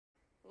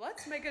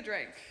Let's make a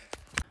drink.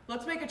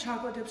 Let's make a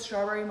chocolate dipped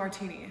strawberry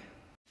martini.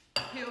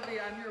 POV,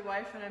 I'm your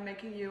wife and I'm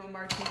making you a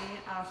martini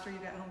after you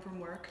get home from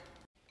work.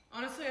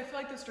 Honestly, I feel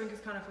like this drink is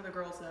kind of for the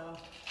girls though.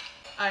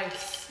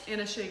 Ice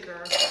in a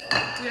shaker.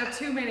 We have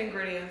two main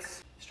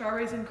ingredients.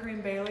 Strawberries and cream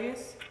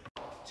Baileys,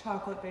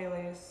 chocolate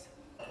Baileys.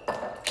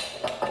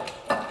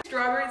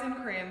 Strawberries and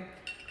cream,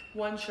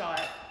 1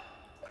 shot.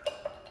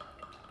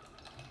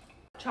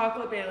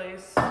 Chocolate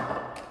Baileys,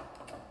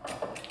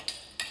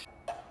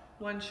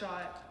 1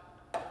 shot.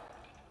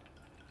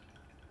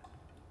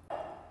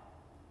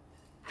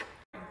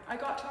 I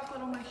got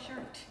chocolate on my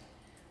shirt.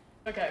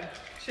 Okay,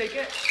 shake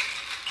it.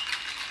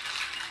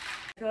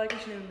 I feel like I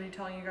shouldn't be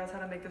telling you guys how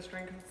to make this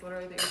drink because it's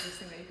literally the easiest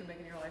thing that you can make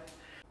in your life.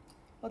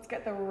 Let's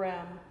get the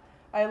rim.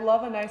 I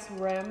love a nice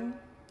rim.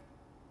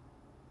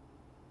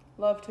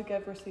 Love to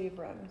give, receive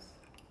rims.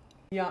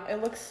 Yeah,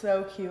 it looks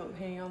so cute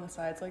hanging on the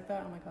sides like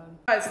that. Oh my God.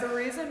 Guys, the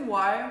reason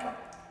why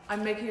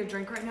I'm making a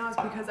drink right now is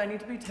because I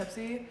need to be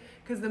tipsy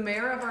because the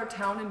mayor of our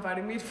town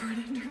invited me for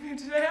an interview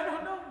today. I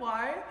don't know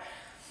why.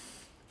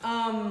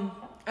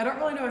 I don't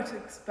really know what to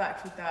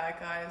expect with that,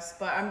 guys,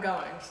 but I'm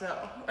going,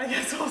 so I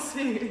guess we'll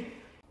see.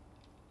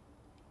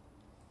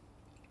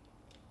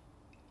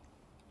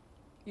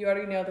 You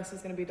already know this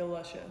is gonna be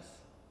delicious.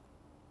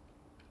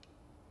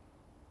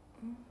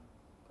 Oh,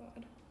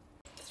 God.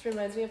 This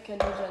reminds me of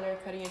Kendall Jenner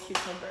cutting a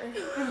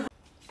cucumber.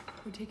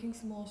 We're taking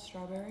some little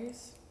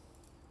strawberries.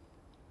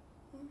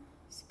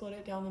 Split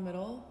it down the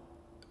middle.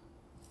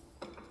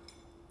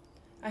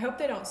 I hope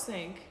they don't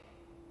sink.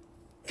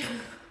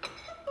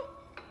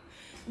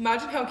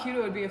 Imagine how cute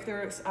it would be if they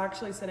were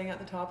actually sitting at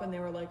the top and they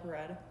were like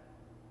red.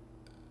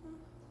 Oh,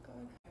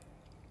 God.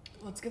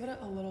 Let's give it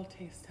a little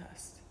taste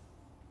test.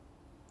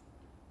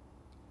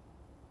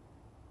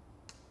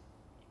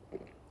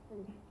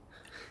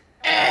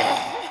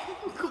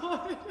 Oh,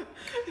 God.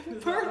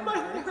 It burned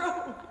my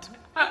throat.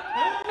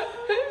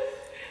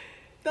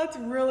 That's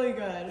really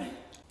good.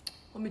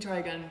 Let me try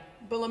again.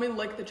 But let me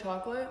lick the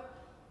chocolate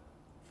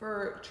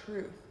for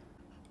truth.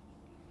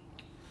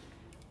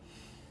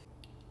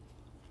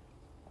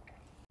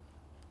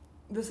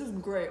 This is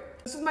great.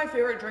 This is my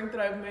favorite drink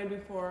that I've made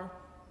before.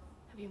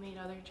 Have you made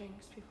other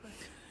drinks before?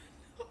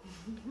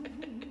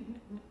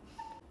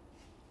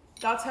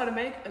 That's how to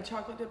make a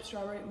chocolate dipped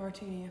strawberry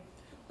martini.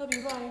 Love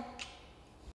you, bye.